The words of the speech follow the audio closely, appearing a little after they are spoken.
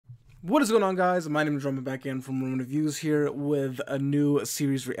What is going on, guys? My name is Ramen, back in from Ramen Reviews here with a new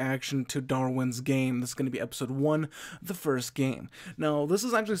series reaction to Darwin's game. This is going to be episode 1, the first game. Now, this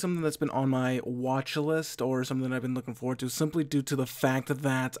is actually something that's been on my watch list, or something that I've been looking forward to, simply due to the fact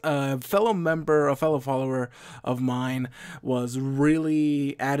that a fellow follower of mine was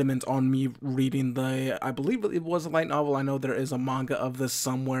really adamant on me reading I believe it was a light novel. I know there is a manga of this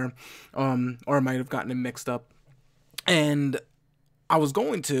somewhere, or I might have gotten it mixed up. And I was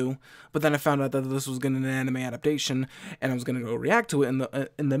going to, but then I found out that this was going to be an anime adaptation, and I was going to go react to it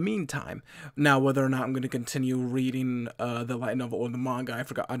in the meantime. Now, whether or not I'm going to continue reading the light novel or the manga,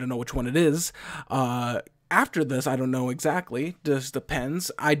 I don't know which one it is. After this, I don't know exactly. Just depends.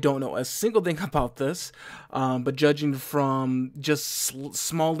 I don't know a single thing about this, but judging from just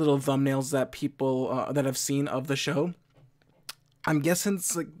small little thumbnails that people that I've seen of the show, I'm guessing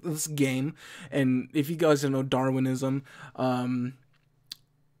it's like this game. And if you guys don't know Darwinism,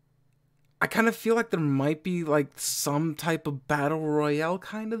 I kind of feel like there might be like some type of battle royale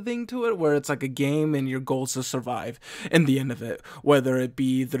kind of thing to it, where it's like a game and your goal is to survive in the end of it, whether it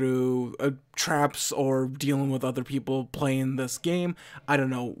be through traps or dealing with other people playing this game. I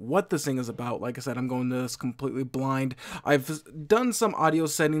don't know what this thing is about. Like I said, I'm going to this completely blind. I've done some audio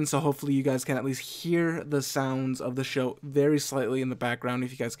settings, so hopefully you guys can at least hear the sounds of the show very slightly in the background,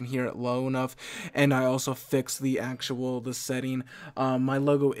 if you guys can hear it low enough. And I also fixed the setting. My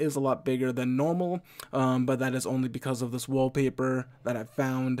logo is a lot bigger than normal, but that is only because of this wallpaper that I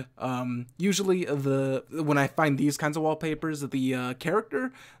found. Usually when I find these kinds of wallpapers,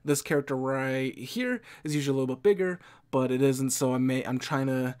 this character right here is usually a little bit bigger, but it isn't, so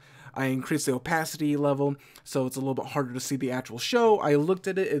I increased the opacity level, so it's a little bit harder to see the actual show. I looked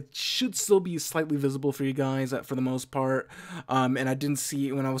at it. It should still be slightly visible for you guys for the most part, and I didn't see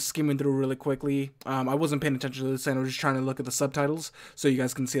it when I was skimming through really quickly. I wasn't paying attention to this, and I was just trying to look at the subtitles so you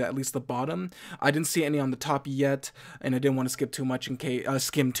guys can see at least the bottom. I didn't see any on the top yet, and I didn't want to skim too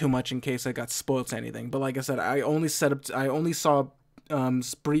much in case I got spoiled to anything. But like I said, I only saw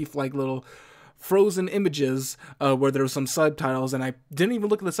brief, like, little frozen images where there were some subtitles, and I didn't even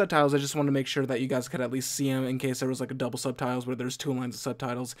look at the subtitles. I just wanted to make sure that you guys could at least see them in case there was like a double subtitles where there's 2 lines of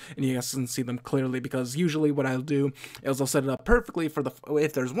subtitles and you guys can see them clearly, because usually what I'll do is I'll set it up perfectly for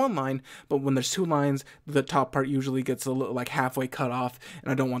if there's 1 line, but when there's 2 lines, the top part usually gets a little like halfway cut off,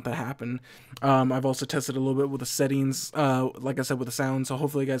 and I don't want that to happen. I've also tested a little bit with the settings, like I said, with the sound, so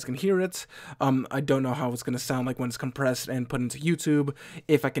hopefully you guys can hear it. I don't know how it's going to sound like when it's compressed and put into YouTube,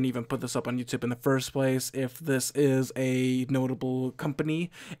 if I can even put this up on YouTube in the first place, if this is a notable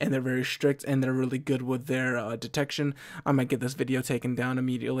company and they're very strict and they're really good with their detection. I might get this video taken down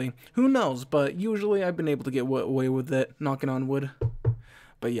immediately. Who knows? But usually I've been able to get away with it, knocking on wood.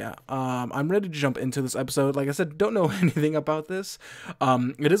 But yeah, I'm ready to jump into this episode. Like I said, don't know anything about this.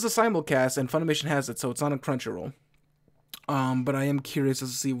 It is a simulcast, and Funimation has it, so it's on a Crunchyroll. But I am curious to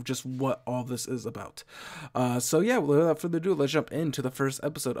see just what all this is about. So yeah, without further ado, let's jump into the first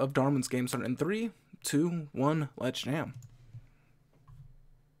episode of Darwin's game. Starting in 3, 2, 1, let's jam.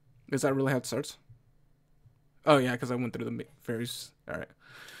 Is that really how it starts? Oh yeah, because I went through the fairies. Alright.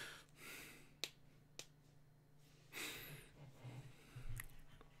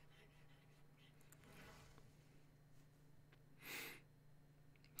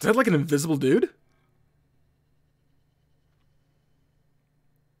 Is that like an invisible dude?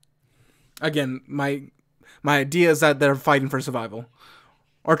 Again, my idea is that they're fighting for survival,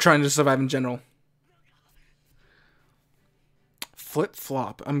 or trying to survive in general. Flip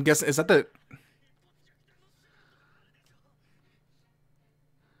flop. I'm guessing, is that the...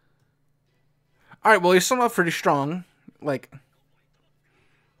 Alright, well, you're still not pretty strong. Like,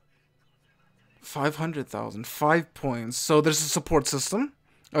 500,000, 5 points. So there's a support system.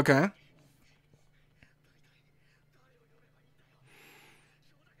 Okay.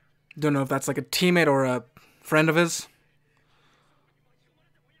 Don't know if that's like a teammate or a friend of his.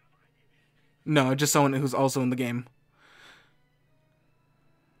 No, just someone who's also in the game.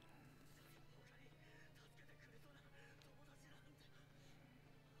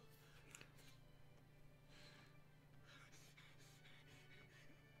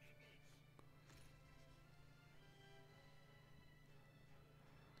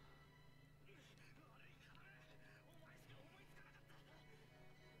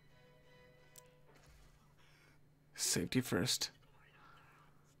 Safety first.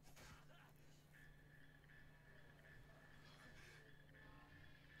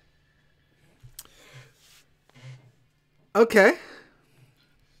 Okay.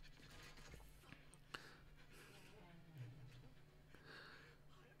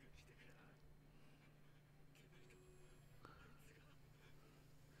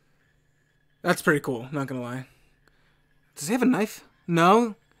 That's pretty cool, not gonna lie. Does he have a knife?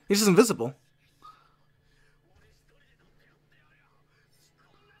 No? He's just invisible.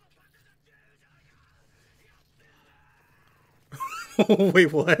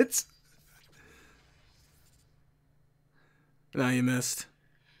 Wait, what? No, you missed.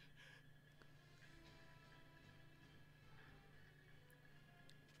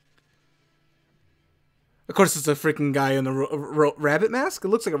 Of course, it's a freaking guy in a rabbit mask. It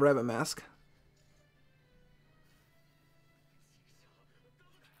looks like a rabbit mask.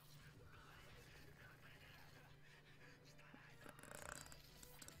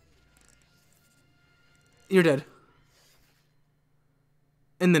 You're dead.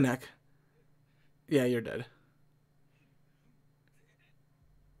 In the neck. Yeah, you're dead.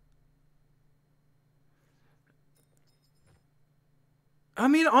 I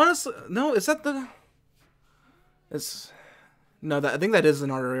mean, honestly, no. Is that the? It's no. That I think that is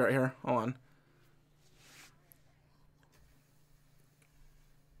an artery right here. Hold on.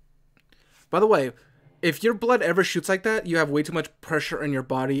 By the way, if your blood ever shoots like that, you have way too much pressure in your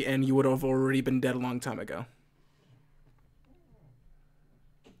body, and you would have already been dead a long time ago.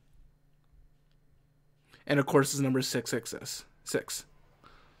 And of course, his number is 666. 6.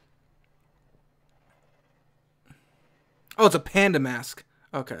 Oh, it's a panda mask.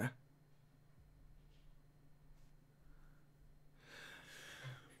 Okay.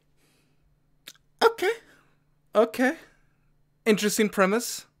 Okay. Okay. Interesting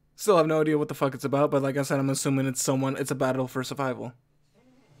premise. Still have no idea what the fuck it's about, but like I said, I'm assuming it's a battle for survival.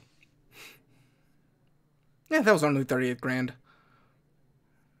 Yeah, that was only 38 grand.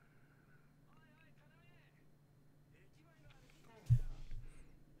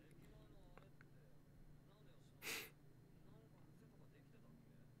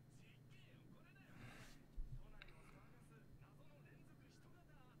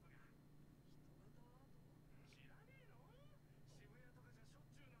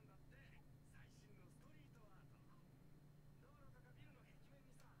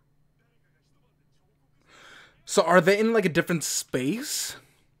 So are they in like a different space?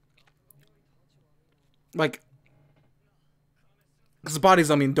 Like, because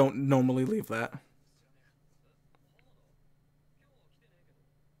bodies, I mean, don't normally leave that.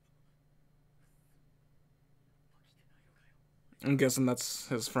 I'm guessing that's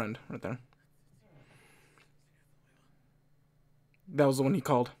his friend right there. That was the one he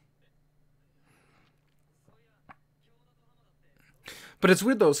called. But it's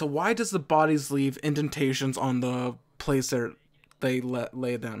weird though. So why does the bodies leave indentations on the place they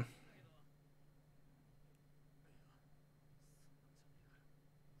lay down?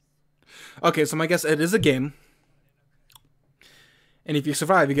 Okay, so my guess it is a game, and if you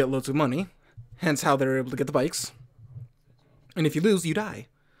survive, you get loads of money. Hence how they're able to get the bikes. And if you lose, you die.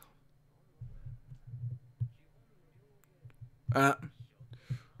 Uh.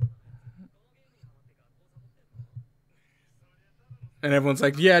 And everyone's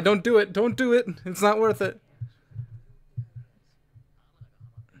like, yeah, don't do it. Don't do it. It's not worth it.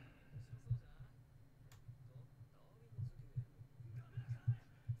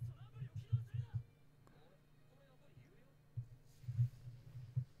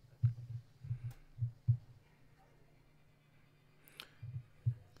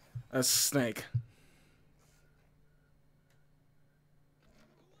 A snake.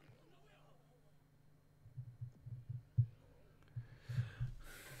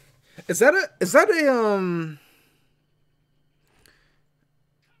 Is that a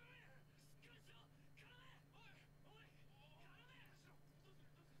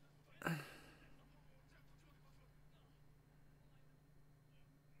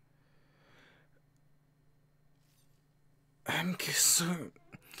I'm so,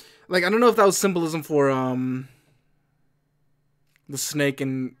 like I don't know if that was symbolism for the snake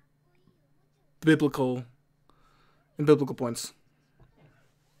biblical in biblical points.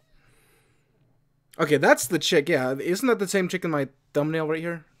 Okay, that's the chick. Yeah, isn't that the same chick in my thumbnail right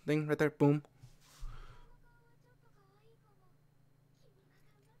here? Thing right there. Boom.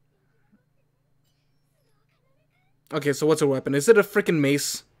 Okay, so what's her weapon? Is it a freaking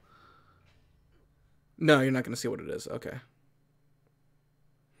mace? No, you're not gonna see what it is. Okay.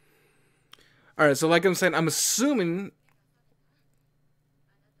 All right. So like I'm saying, I'm assuming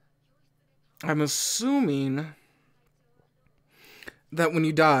that when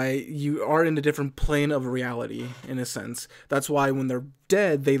you die, you are in a different plane of reality, in a sense. That's why when they're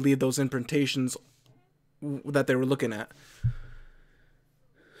dead, they leave those imprintations that they were looking at.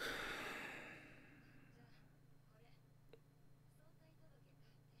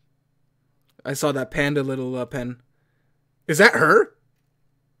 I saw that panda little pen. Is that her?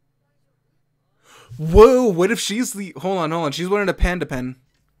 Whoa, what if she's the... Hold on. She's wearing a panda pen.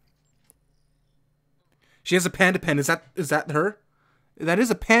 She has a panda pen. Is that her? That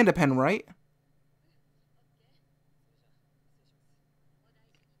is a panda pen, right?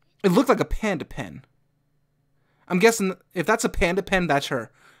 It looked like a panda pen. I'm guessing if that's a panda pen, that's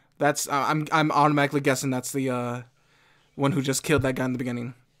her. That's I'm automatically guessing that's the one who just killed that guy in the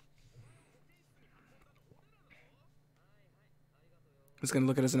beginning. He's gonna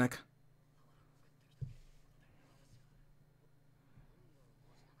look at his neck.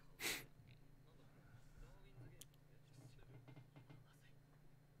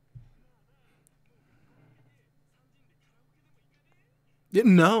 Yeah,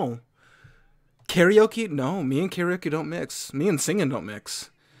 no. Karaoke? No, me and karaoke don't mix. Me and singing don't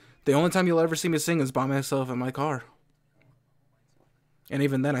mix. The only time you'll ever see me sing is by myself in my car. And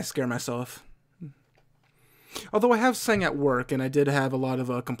even then, I scare myself. Although I have sang at work, and I did have a lot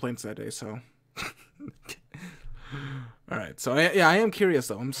of complaints that day, so... Alright, so I am curious,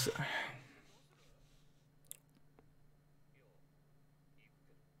 though.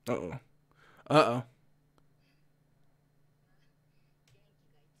 Uh-oh. Uh-oh.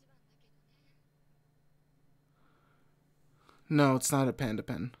 No, it's not a panda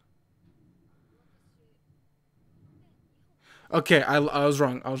pen. Okay, I was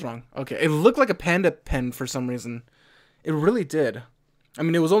wrong. Okay, it looked like a panda pen for some reason. It really did. I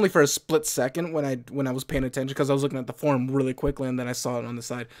mean, it was only for a split second when I was paying attention because I was looking at the form really quickly and then I saw it on the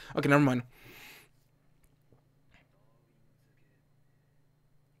side. Okay, never mind.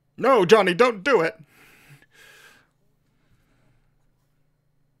 No, Johnny, don't do it.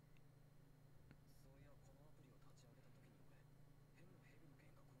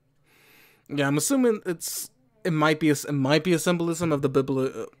 Yeah, I'm assuming it might be a symbolism of the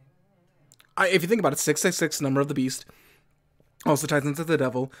biblical. If you think about it, 666, number of the beast, also ties into the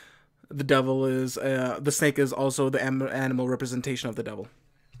devil. The devil is the snake is also the animal representation of the devil.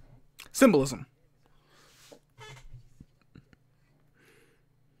 Symbolism.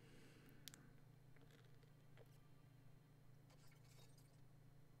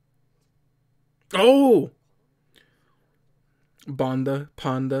 Oh, Bonda,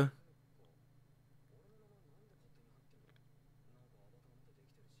 Panda.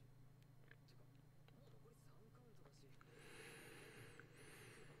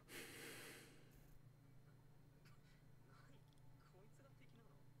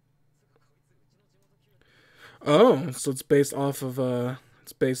 Oh, so it's based off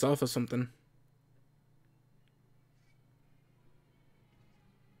of something.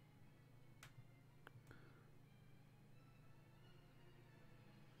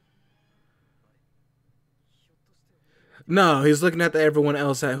 No, he's looking at everyone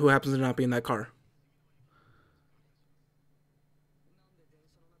else who happens to not be in that car.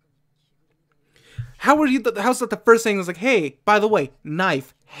 How's that the first thing was like, hey, by the way,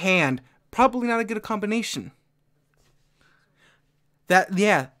 knife, hand, probably not a good combination. That,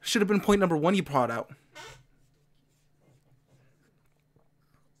 yeah, should have been point number one you brought out.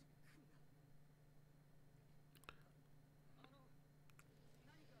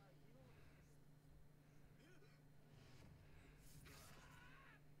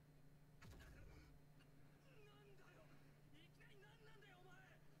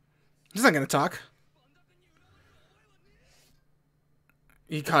 He's not gonna talk.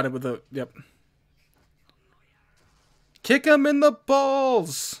 He caught it with a, yep. Kick him in the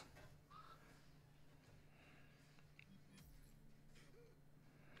balls!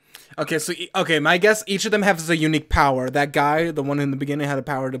 Okay, so, okay, my guess, each of them has a unique power. That guy, the one in the beginning, had a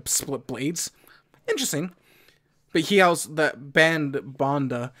power to split blades. Interesting. But he also, that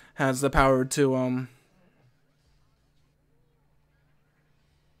Bonda has the power to,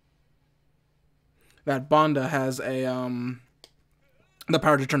 that Bonda has the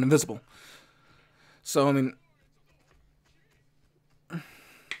power to turn invisible. So, I mean,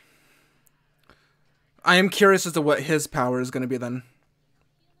 I am curious as to what his power is going to be then.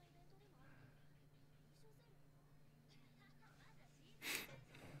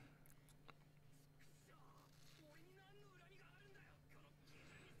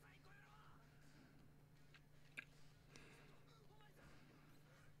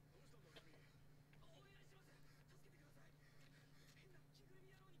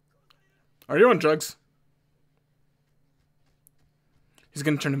 Are you on drugs? He's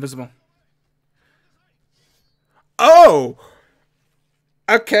gonna turn invisible. Oh!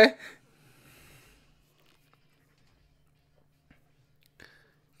 Okay.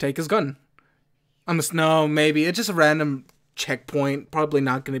 Take his gun. No, maybe. It's just a random checkpoint. Probably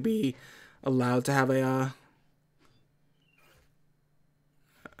not gonna be allowed to have a,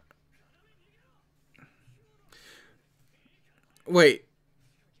 Wait,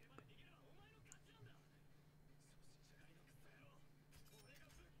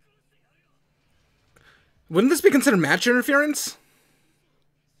 wouldn't this be considered match interference?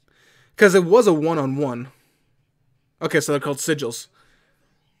 Because it was a one-on-one. Okay, so they're called sigils.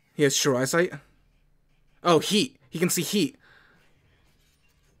 He has true eyesight. Oh, heat. He can see heat.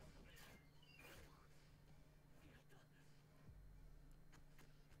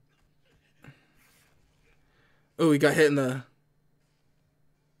 Oh, he got hit in the...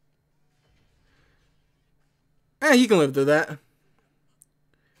 he can live through that.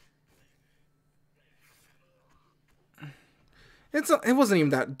 It wasn't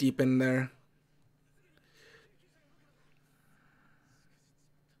even that deep in there.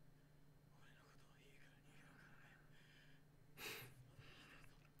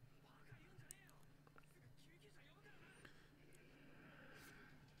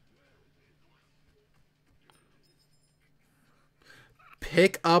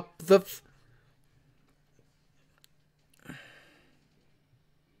 Pick up the...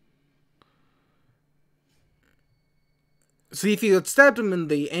 See, if you had stabbed him in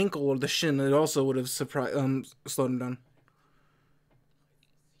the ankle or the shin, it also would have slowed him down.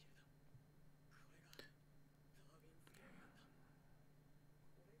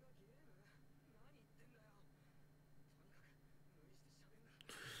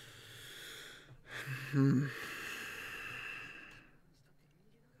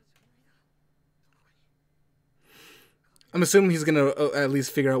 I'm assuming he's gonna at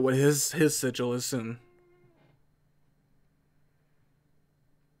least figure out what his sigil is soon.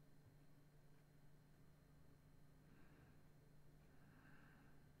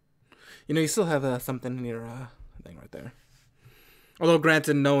 You know, you still have something in your thing right there. Although,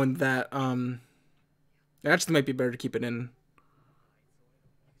 granted, knowing that, it actually might be better to keep it in.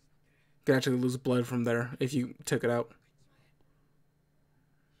 You could actually lose blood from there if you took it out.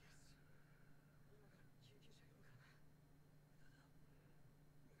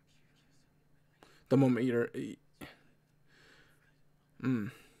 The moment you're...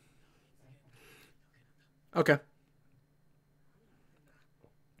 Okay.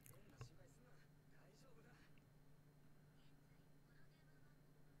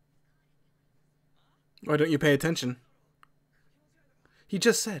 Why don't you pay attention? He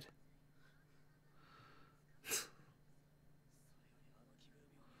just said.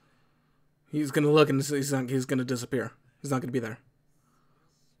 He's gonna look and he's gonna disappear. He's not gonna be there.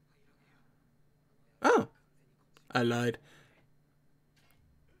 Oh. I lied.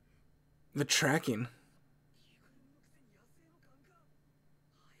 The tracking.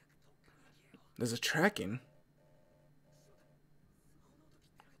 There's a tracking.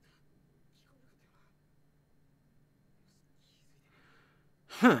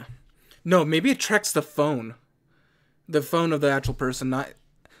 Huh. No, maybe it tracks the phone. The phone of the actual person, not...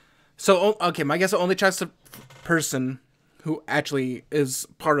 So, okay, my guess it only tracks the person who actually is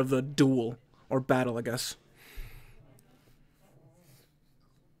part of the duel. Or battle, I guess.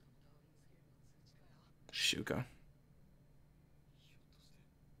 Shuka.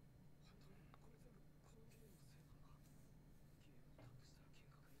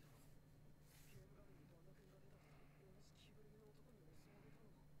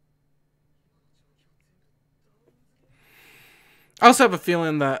 I also have a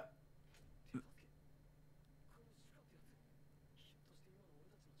feeling that...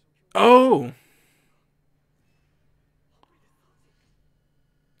 Oh!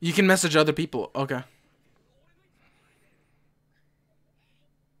 You can message other people. Okay.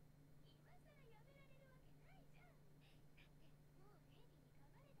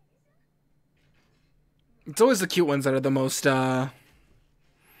 It's always the cute ones that are the most,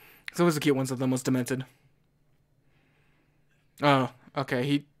 It's always the cute ones that are the most demented. Oh, okay.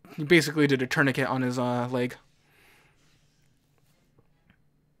 He basically did a tourniquet on his, leg.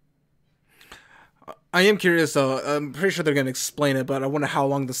 I am curious, though. I'm pretty sure they're going to explain it, but I wonder how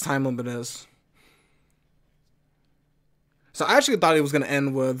long this time limit is. So I actually thought it was going to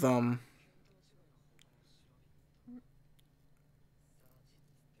end with,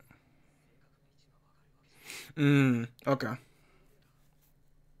 okay.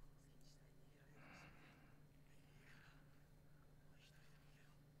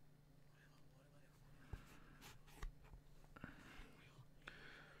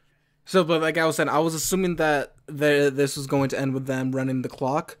 So, but like I was saying, I was assuming that this was going to end with them running the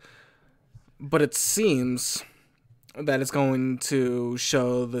clock, but it seems that it's going to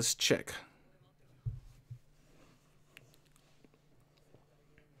show this chick.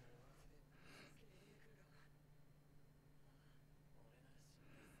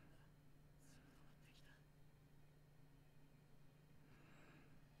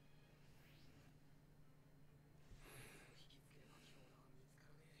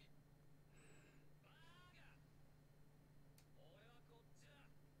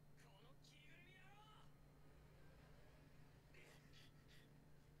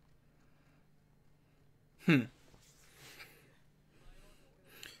 Hmm.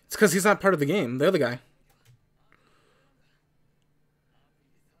 It's because he's not part of the game. The other guy.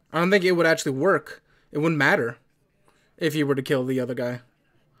 I don't think it would actually work. It wouldn't matter if you were to kill the other guy.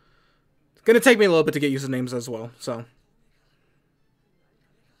 It's gonna take me a little bit to get used to names as well, so.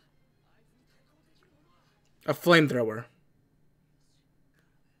 A flamethrower.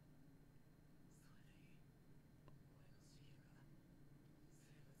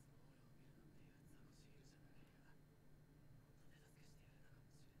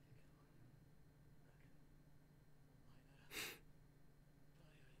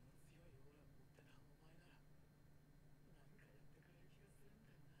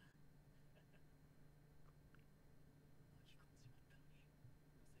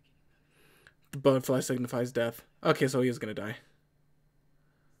 The butterfly signifies death. Okay, so he is gonna die.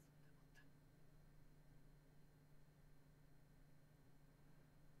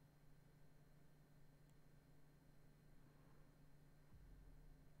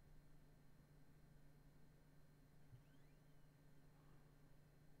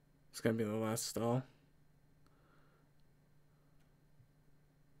 It's gonna be the last stall.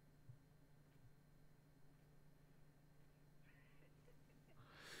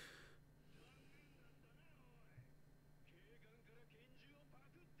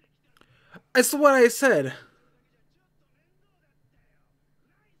 That's what I said.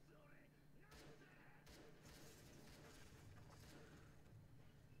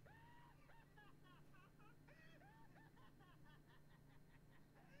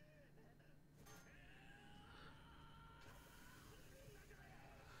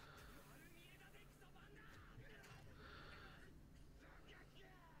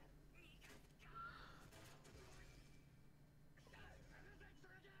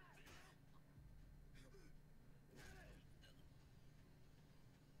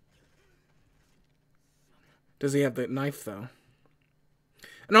 Does he have the knife, though?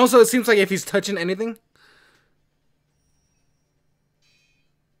 And also, it seems like if he's touching anything...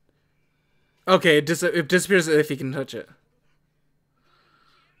 Okay, it disappears if he can touch it.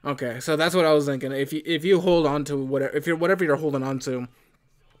 Okay, so that's what I was thinking. If you hold on to whatever you're holding on to,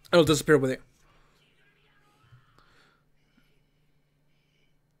 it'll disappear with it.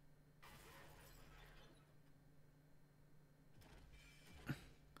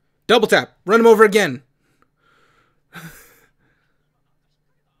 Double tap. Run him over again.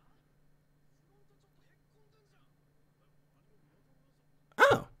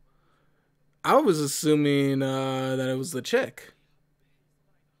 Oh. I was assuming that it was the chick.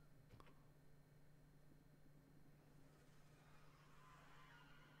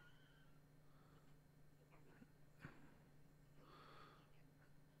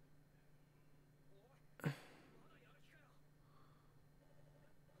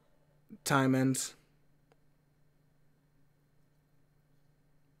 Time ends.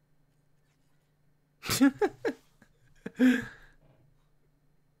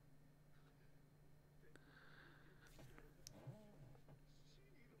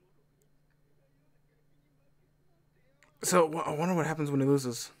 So, I wonder what happens when he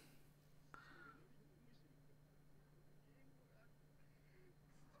loses.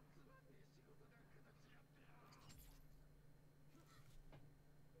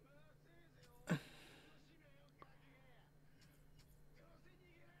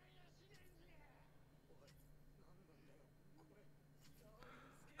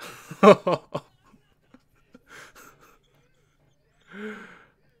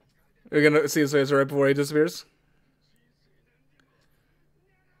 You're gonna see his face right before he disappears?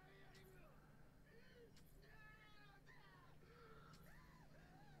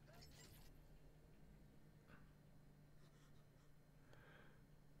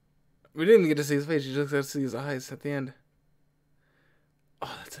 We didn't get to see his face. You just got to see his eyes at the end.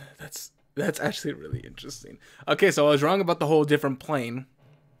 Oh, that's actually really interesting. Okay, so I was wrong about the whole different plane.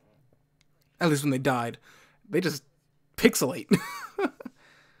 At least when they died, they just pixelate.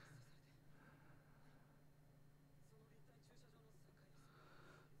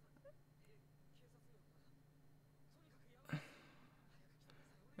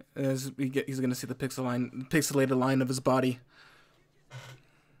 As he's gonna see the pixelated line of his body.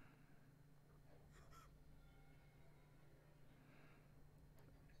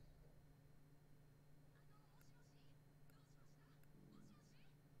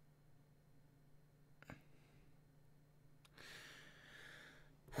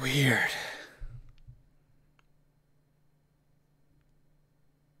 Weird.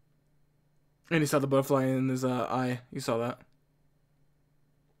 And he saw the butterfly in his eye. You saw that.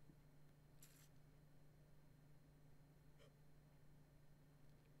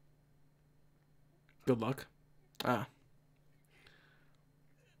 Good luck. Ah.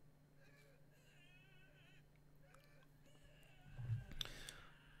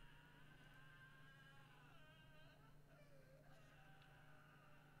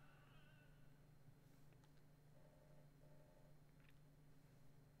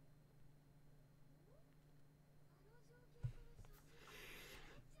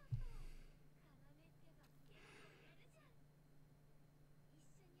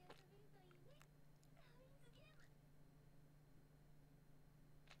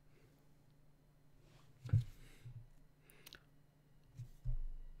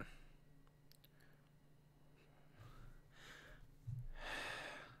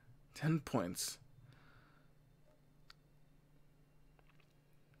 $10.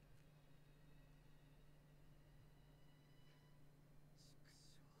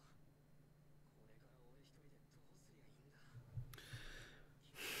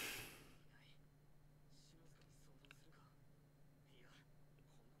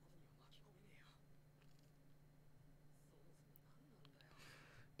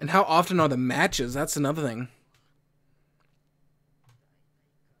 And how often are the matches? That's another thing.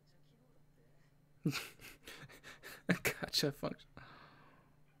 Gotcha function.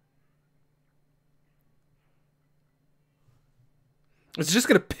 Is it just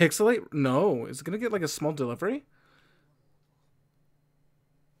gonna pixelate? No. Is it gonna get like a small delivery?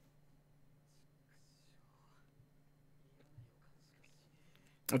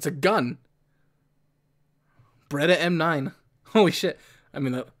 It's a gun. Beretta M9. Holy shit. I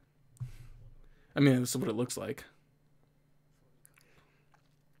mean, that's what it looks like.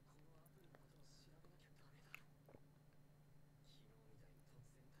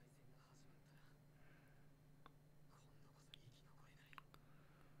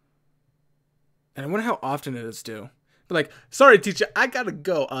 And I wonder how often it is due. But like, sorry teacher, I gotta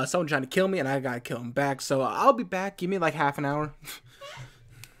go. Someone trying to kill me and I gotta kill him back. So I'll be back. Give me like half an hour.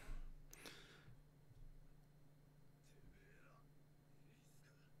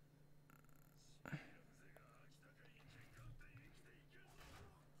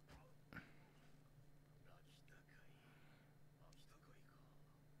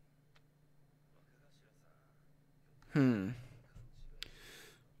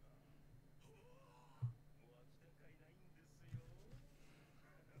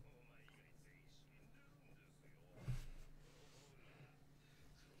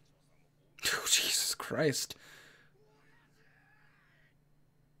 Oh, Jesus Christ.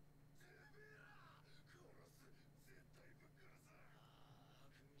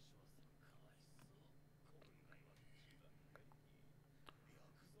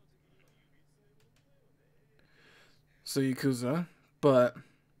 So Yakuza, but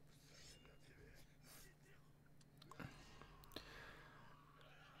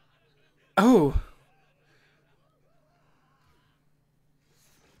oh,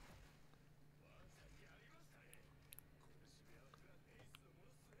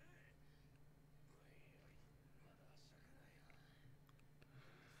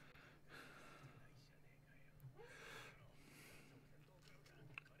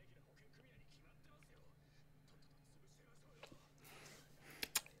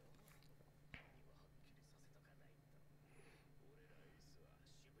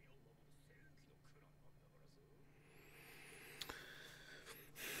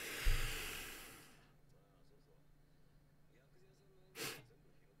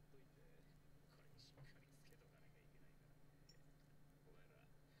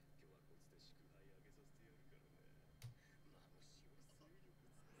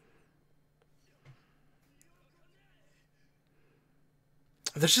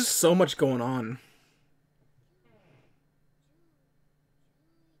 there's just so much going on.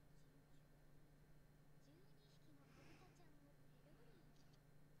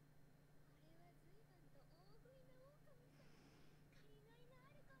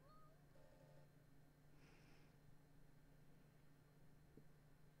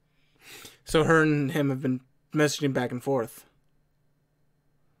 So her and him have been messaging back and forth.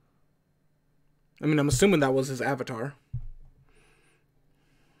 I mean, I'm assuming that was his avatar.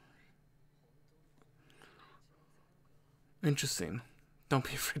 Interesting. Don't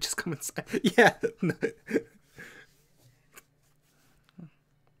be afraid, just come inside. Yeah.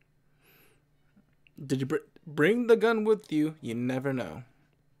 Did you bring the gun with you? You never know.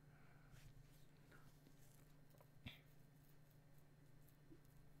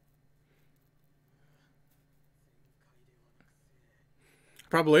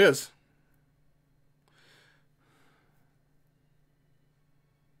 Probably is.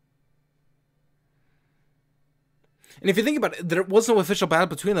 And if you think about it, there was no official battle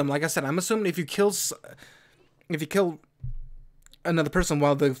between them. Like I said, I'm assuming if you kill another person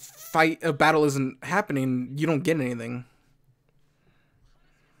while the battle isn't happening, you don't get anything.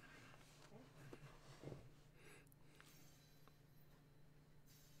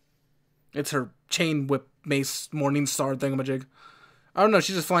 It's her chain whip mace morning star thingamajig. I don't know,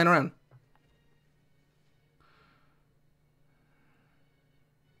 she's just flying around.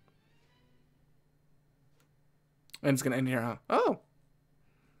 And it's gonna end here, huh? Oh.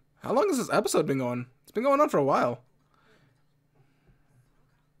 How long has this episode been going? It's been going on for a while.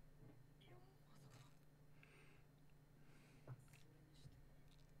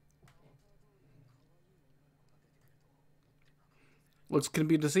 Looks can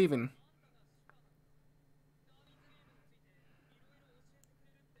be deceiving.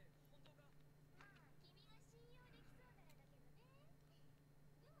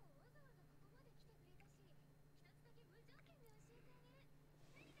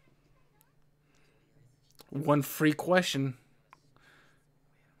 One free question.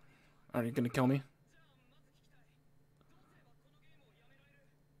 Are you gonna kill me?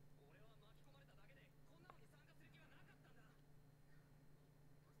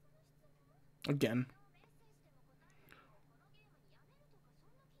 Again.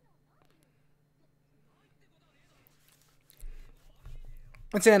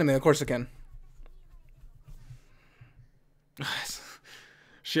 It's anime, of course it can.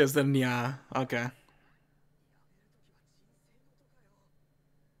 She has the nya. Okay.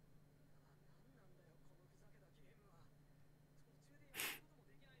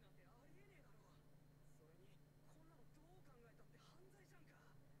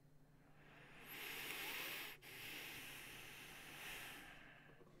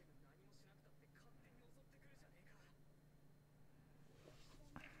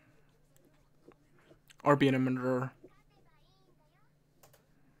 Or being a murderer.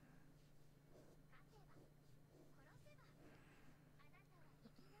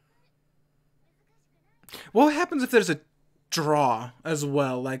 What happens if there's a draw as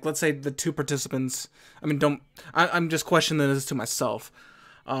well? Like, let's say the two participants. I mean, I'm just questioning this to myself.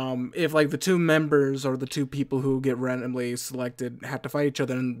 If like the two members or the two people who get randomly selected have to fight each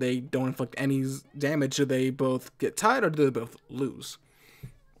other and they don't inflict any damage, do they both get tied or do they both lose?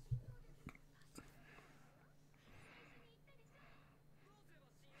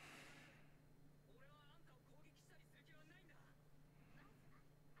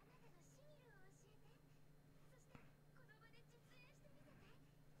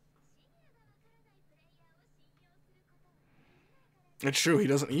 It's true. He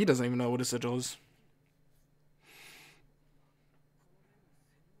doesn't even know what a sigil is.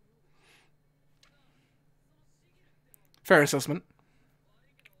 Fair assessment.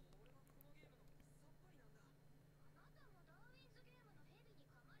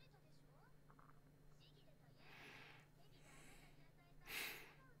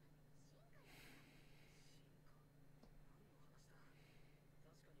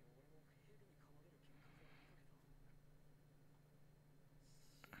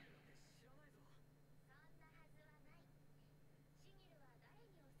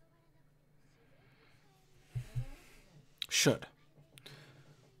 Should.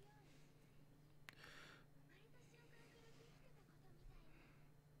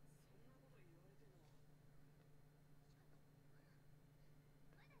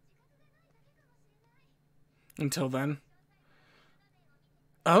 Until then.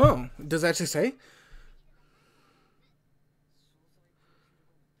 Oh, does it actually say?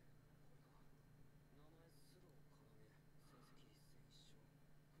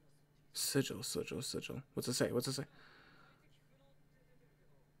 Sigil, sigil, sigil. What's it say? What's it say?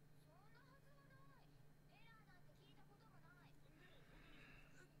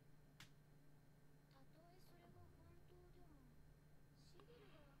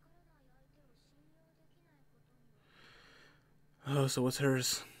 Oh, so what's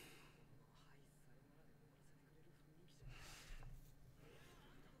hers?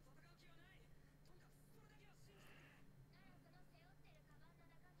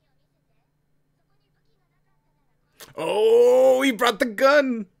 Oh, he brought the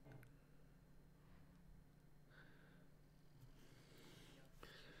gun!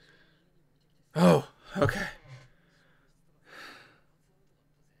 Oh, okay.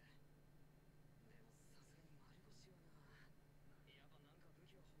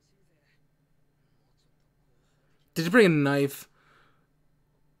 Did you bring a knife?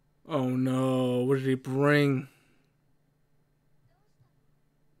 Oh no, what did he bring?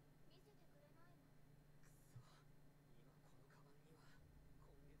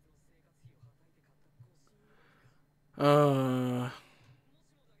 Uh,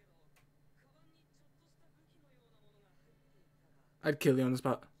 I'd kill you on the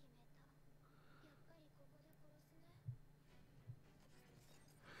spot.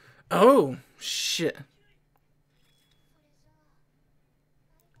 Oh, shit.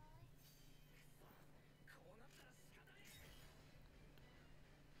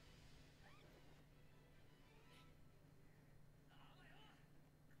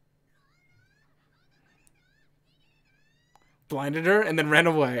 Blinded her and then ran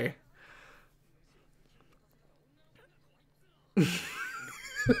away.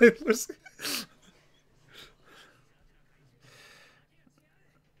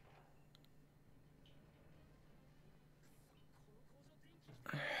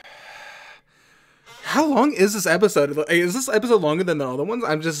 How long is this episode? Is this episode longer than the other ones?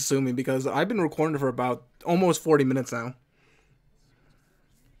 I'm just assuming because I've been recording for about almost 40 minutes now.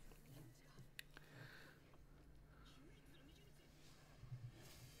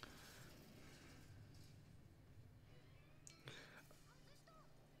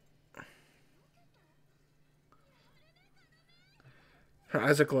 Her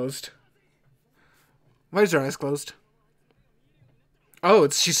eyes are closed. Why is her eyes closed? Oh,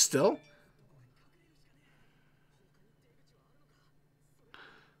 it's she's still?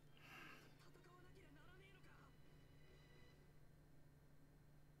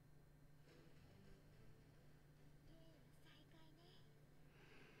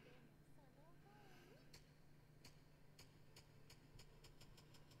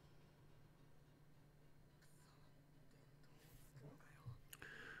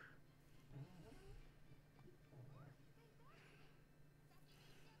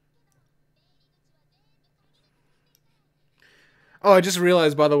 Oh, I just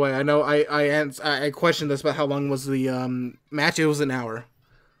realized, by the way, I know I questioned this about how long was the match. It was an hour.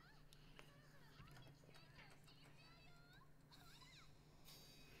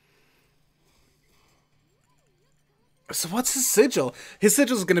 So what's his sigil? His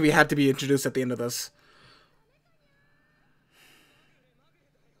sigil is going to have to be introduced at the end of this.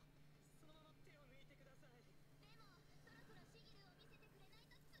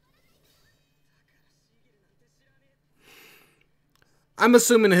 I'm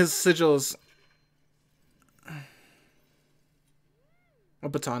assuming his sigil is a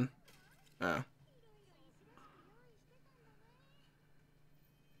baton. Oh.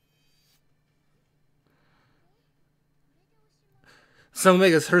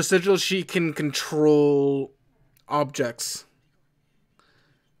 Something like her sigil, she can control objects.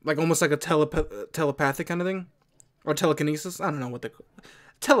 Like almost like a telepathic kind of thing. Or telekinesis. I don't know what they call it.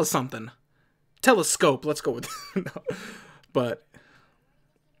 Tele something. Telescope. Let's go with no. But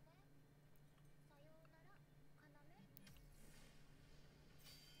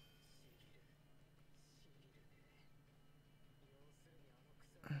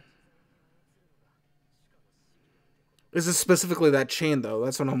is it specifically that chain though?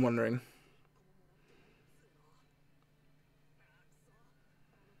 That's what I'm wondering.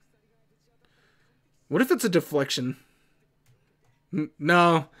 What if it's a deflection?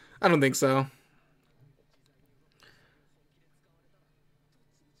 No, I don't think so.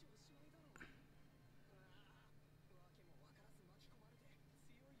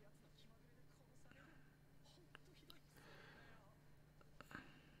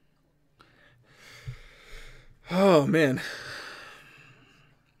 Oh man.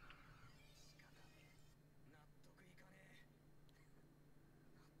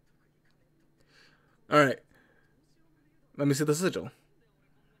 All right. Let me see the sigil.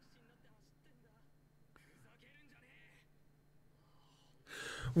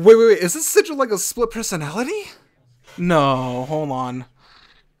 Wait. Is this sigil like a split personality? No, hold on.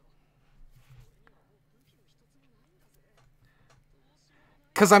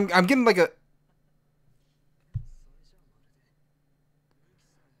 Cause I'm getting like a.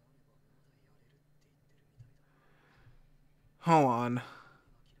 Hold on.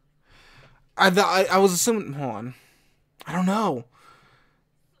 I was assuming. Hold on. I don't know.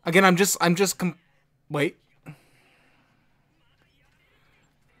 Again, wait.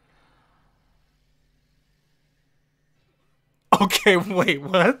 Okay, wait,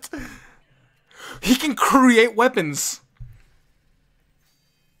 what? He can create weapons.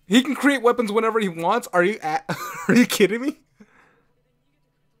 He can create weapons whenever he wants. Are you kidding me?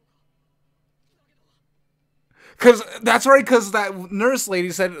 Cause that's right. Cause that nurse lady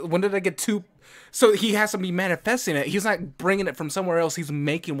said, "When did I get two?" So he has to be manifesting it. He's not bringing it from somewhere else. He's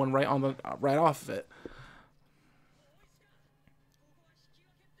making one right off of it.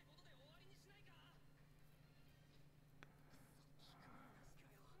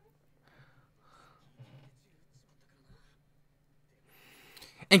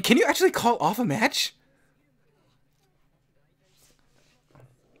 And can you actually call off a match?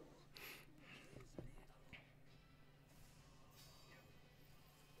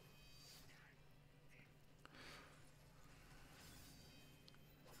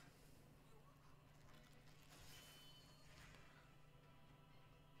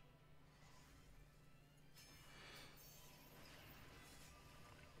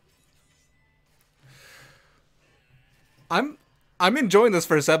 I'm I'm enjoying this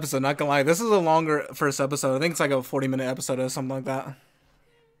first episode, not gonna lie. This is a longer first episode. I think it's like a 40-minute episode or something like that.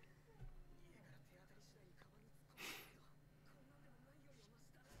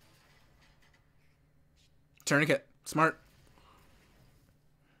 Tourniquet. Smart.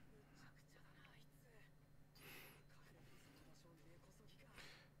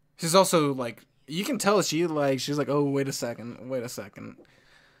 She's also like, you can tell she's like, oh, wait a second, wait a second.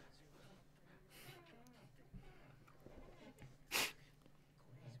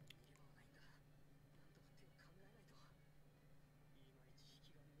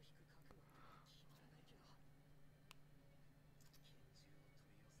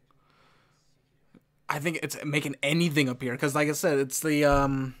 I think it's making anything appear because, like I said, it's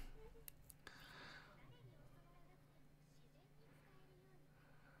the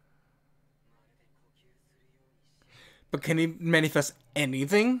But can he manifest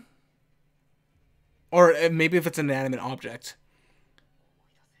anything? Or maybe if it's an inanimate object,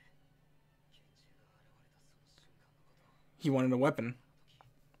 he wanted a weapon.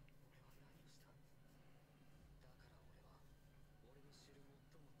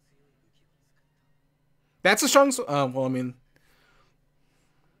 That's a strong. Well, I mean,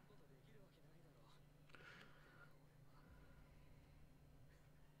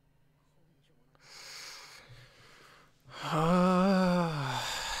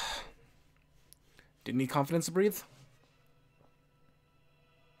 didn't need confidence to breathe.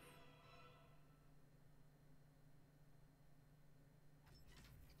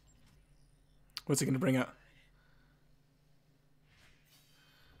 What's he gonna bring up?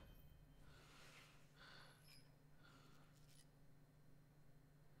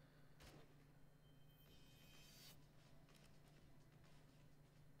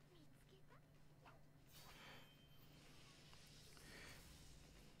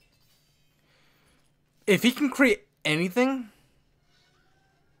 If he can create anything,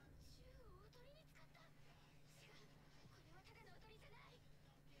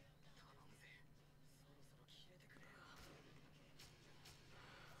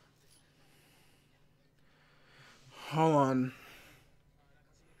 hold on.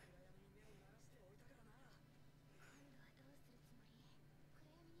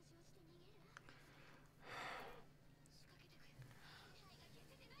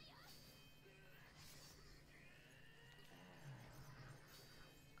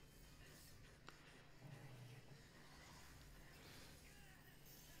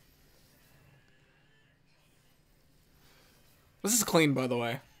 This is clean, by the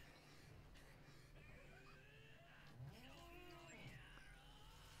way.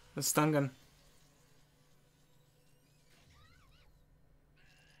 The stun gun.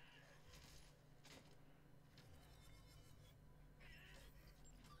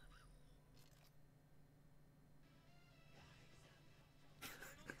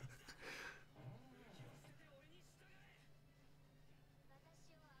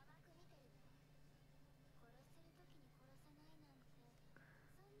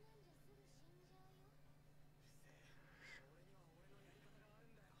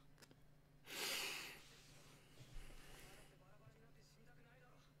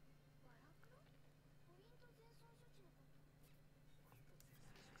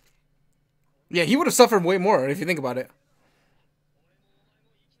 Yeah, he would have suffered way more if you think about it.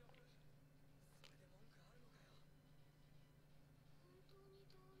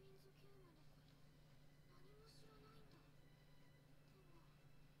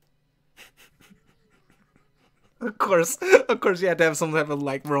 Of course, you had to have some type of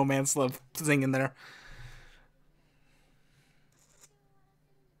like romance love thing in there.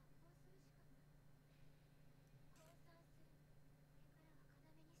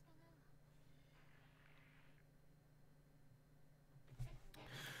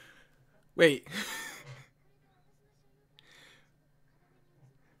 Wait.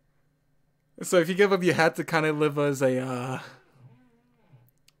 So if you give up, you had to kind of live as a,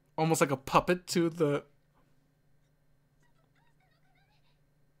 almost like a puppet to the.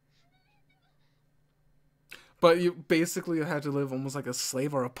 But you basically had to live almost like a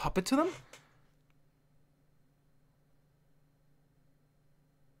slave or a puppet to them?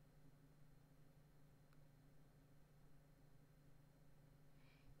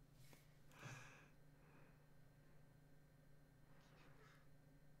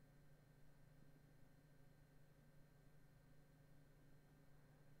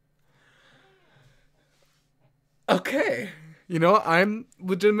 Okay. You know, I'm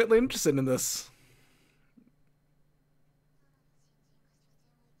legitimately interested in this.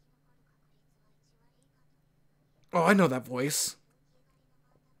 Oh, I know that voice.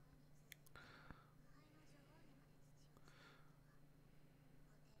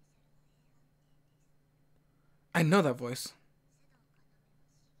 I know that voice.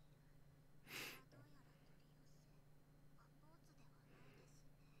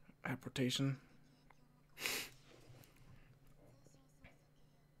 Apportation.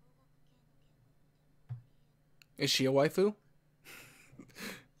 Is she a waifu?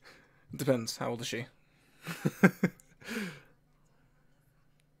 Depends. How old is she?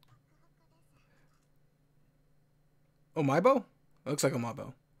 Omaibo? Looks like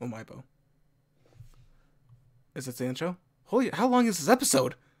Omaibo. Omaibo. Is it the intro? Holy, how long is this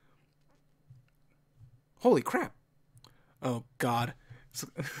episode? Holy crap. Oh, God.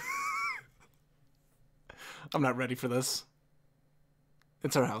 I'm not ready for this.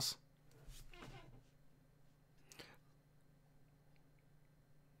 It's our house.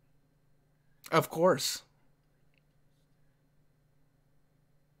 Of course.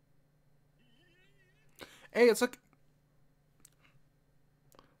 Hey, it's like...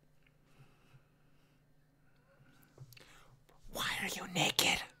 Why are you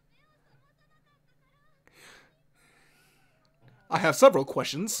naked? I have several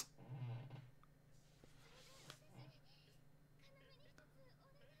questions.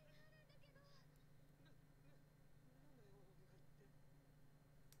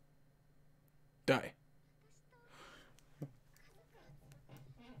 Die.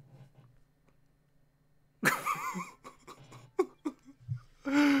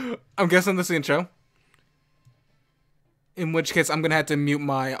 I'm guessing this is the intro. In which case, I'm going to have to mute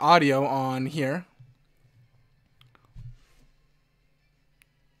my audio on here.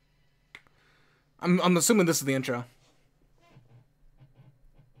 I'm assuming this is the intro.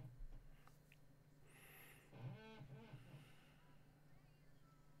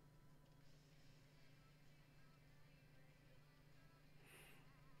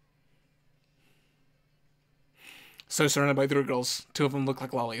 So surrounded by three girls. Two of them look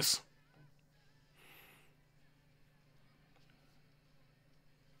like lollies.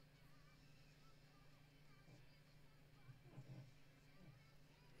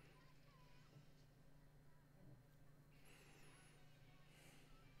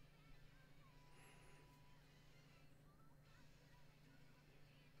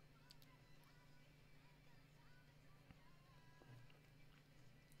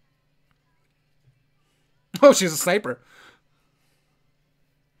 Oh, she's a sniper.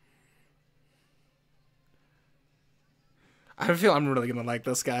 I have a feel I'm really gonna like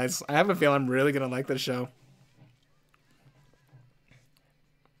this, guys. I have a feel I'm really gonna like this show.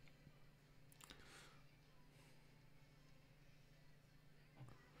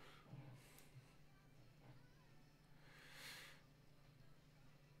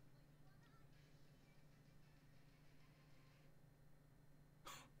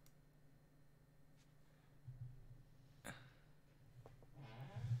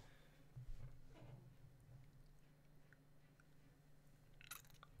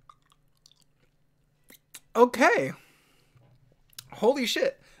 Okay. Holy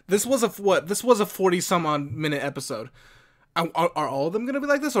shit. This was a what? This was a 40 some odd minute episode. Are all of them gonna be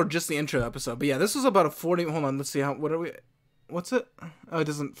like this, or just the intro episode? But yeah, this was about a 40. Hold on, let's see how. What are we? What's it? Oh, it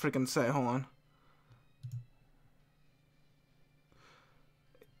doesn't freaking say. Hold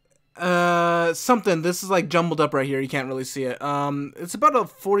on. Something. This is like jumbled up right here. You can't really see it. It's about a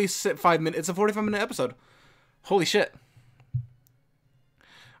 45 minute. It's a 45-minute episode. Holy shit.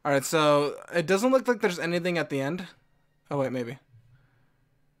 All right, so it doesn't look like there's anything at the end. Oh wait, maybe. I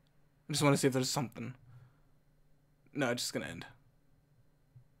just want to see if there's something. No, it's just gonna end.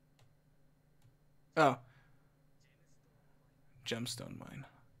 Oh. Gemstone mine.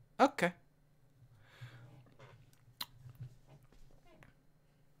 Okay.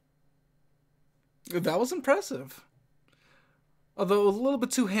 That was impressive. Although a little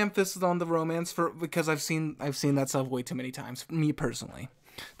bit too ham-fisted on the romance because I've seen that stuff way too many times. Me personally,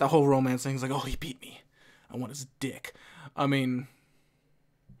 that whole romance thing is like, oh, he beat me. I want his dick. I mean,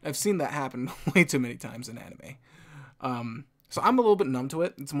 I've seen that happen way too many times in anime. So I'm a little bit numb to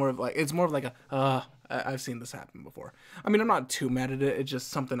it. It's more of like I've seen this happen before. I mean, I'm not too mad at it. It's just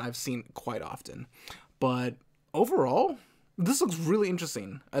something I've seen quite often. But overall, this looks really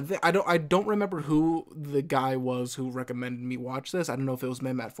interesting. I don't remember who the guy was who recommended me watch this. I don't know if it was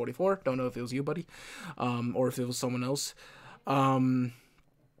Memmat44. Don't know if it was you, buddy, or if it was someone else.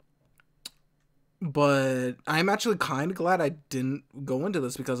 But I'm actually kind of glad I didn't go into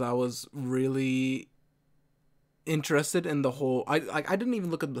this because I was really interested in the whole. I didn't even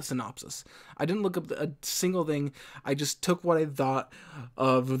look at the synopsis. I didn't look up a single thing. I just took what I thought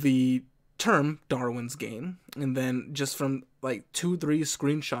of the term Darwin's game, and then just from like 2-3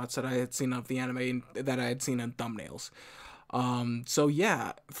 screenshots that I had seen of the anime that I had seen in thumbnails. So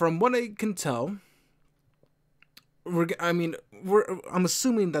yeah, from what I can tell, I'm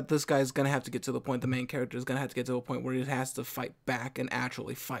assuming that this guy's gonna have to get to the point. The main character is gonna have to get to a point where he has to fight back and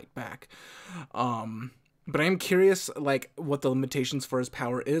actually fight back. But I am curious, like, what the limitations for his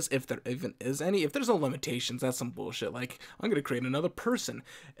power is, if there even is any. If there's no limitations, that's some bullshit. Like, I'm gonna create another person.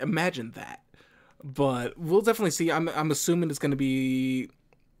 Imagine that. But we'll definitely see. I'm assuming it's gonna be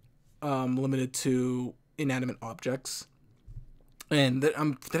limited to inanimate objects, and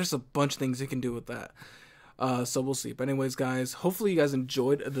there's a bunch of things you can do with that. So we'll see. But anyways, guys, hopefully you guys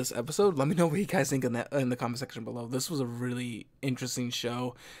enjoyed this episode. Let me know what you guys think in the comment section below. This was a really interesting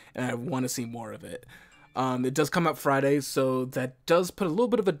show, and I want to see more of it. It does come out Fridays, so that does put a little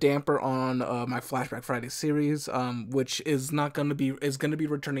bit of a damper on my Flashback Friday series, which is gonna be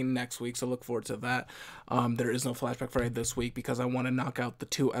returning next week. So look forward to that. There is no Flashback Friday this week because I want to knock out the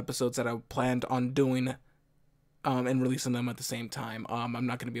 2 episodes that I planned on doing. And releasing them at the same time. I'm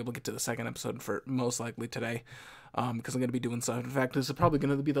not going to be able to get to the second episode for most likely today, because I'm going to be doing stuff. In fact, this is probably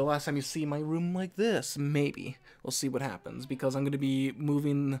going to be the last time you see my room like this. Maybe. We'll see what happens, because I'm going to be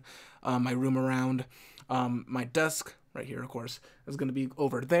moving my room around. My desk, right here, of course, is going to be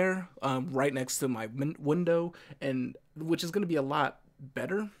over there, right next to my window, and which is going to be a lot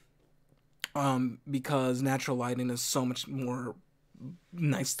better, because natural lighting is so much more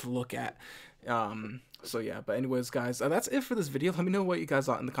nice to look at. So yeah, but anyways, guys, that's it for this video. Let me know what you guys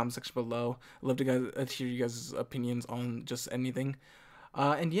thought in the comment section below. I'd love to hear you guys' opinions on just anything.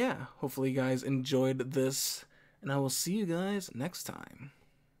 And yeah, hopefully you guys enjoyed this, and I will see you guys next time.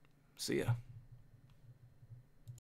 See ya.